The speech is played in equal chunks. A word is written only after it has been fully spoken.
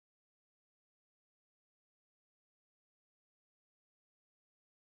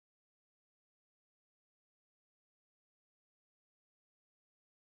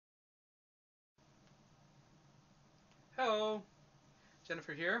Hello,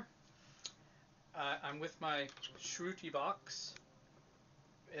 Jennifer here. I'm with my Shruti box.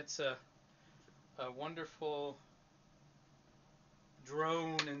 It's a wonderful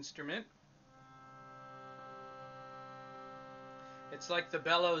drone instrument. It's like the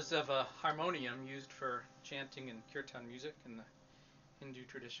bellows of a harmonium used for chanting and kirtan music in the Hindu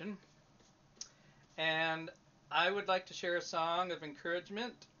tradition. And I would like to share a song of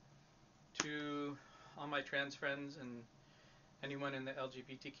encouragement to all my trans friends and anyone in the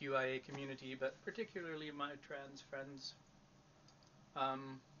LGBTQIA community, but particularly my trans friends.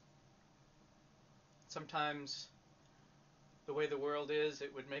 Sometimes the way the world is,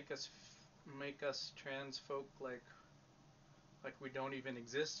 it would make us trans folk like we don't even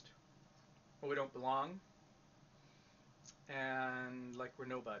exist, or we don't belong, and like we're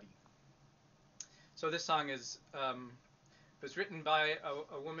nobody. So this song was written by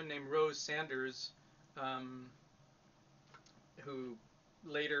a woman named Rose Sanders, who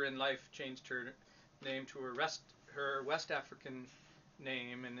later in life changed her name to her West African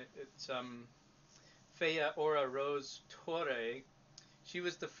name, and it's Faya Ora Rose Toure. She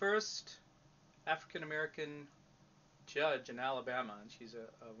was the first African American judge in Alabama, and she's a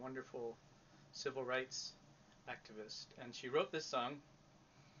wonderful civil rights activist. And she wrote this song,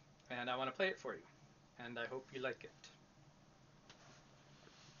 and I want to play it for you, and I hope you like it.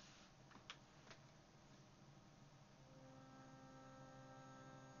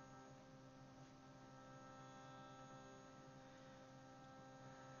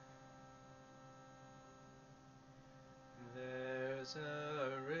 There's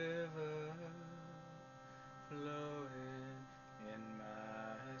a river flowing in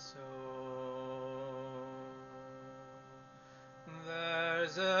my soul.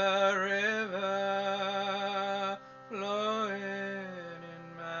 There's a river flowing in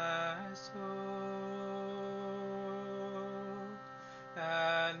my soul,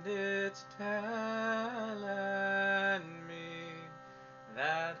 and it's telling me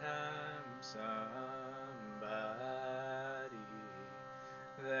that I'm somebody.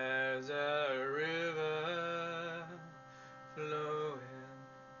 There's a river flowing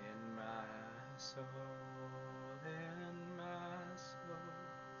in my soul, in my soul.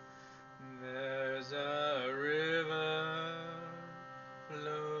 There's a river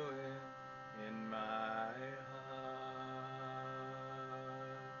flowing in my heart.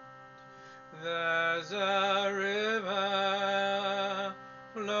 There's a river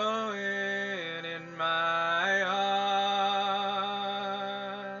flowing in my heart,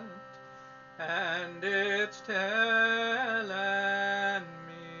 and it's telling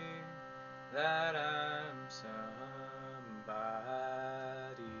me that I'm somebody.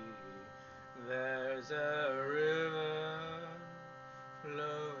 There's a river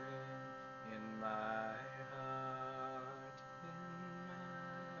flowing in my heart, in my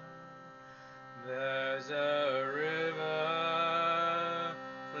heart. There's a river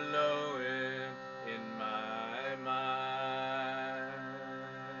flowing in my mind.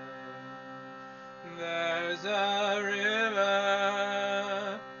 There's a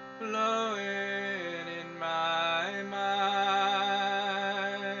river flowing in my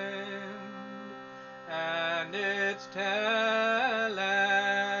mind, and it's telling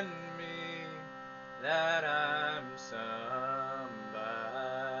me that I'm somebody.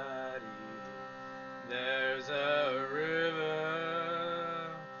 There's a river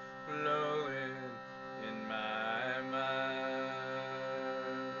flowing in my mind.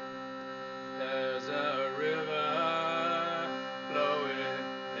 There's a river flowing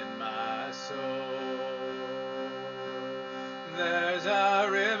in my soul. There's a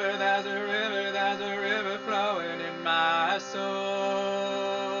river, there's a river, there's a river flowing in my soul,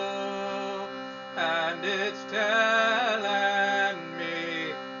 and it's telling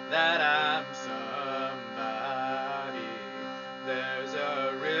me that I'm somebody. There's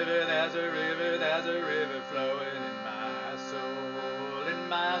a river, there's a river, there's a river flowing in my soul, in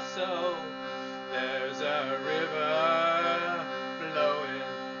my soul. There's a river flowing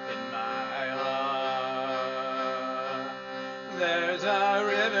in my heart. There's a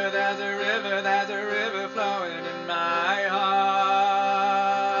river, there's a river, there's a river flowing in my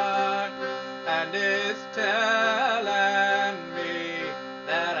heart, and it's telling me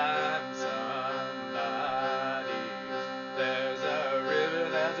that I'm somebody. There's a river,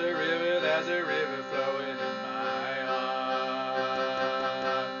 there's a river, there's a river flowing in my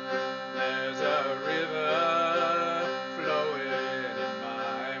heart. There's a river flowing in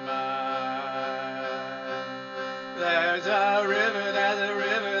my mind. There's a river, there's a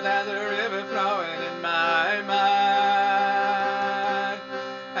river, there's a river flowing in my mind,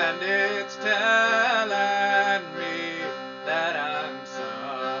 and it's telling me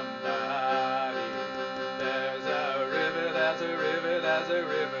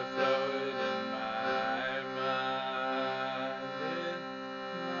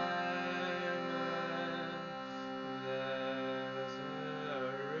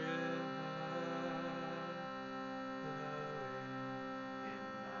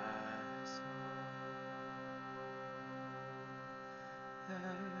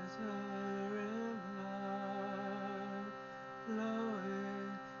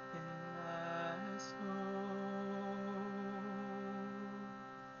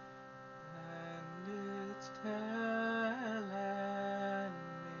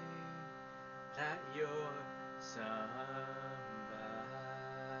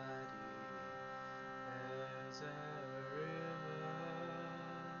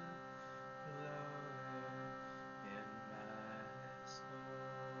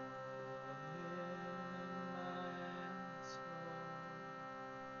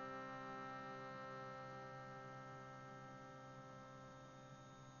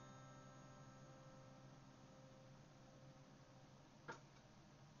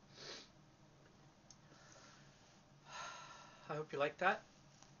I hope you like that.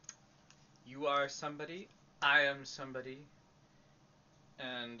 You are somebody, I am somebody,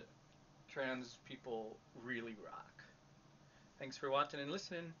 and trans people really rock. Thanks for watching and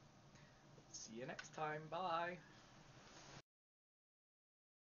listening. See you next time. Bye.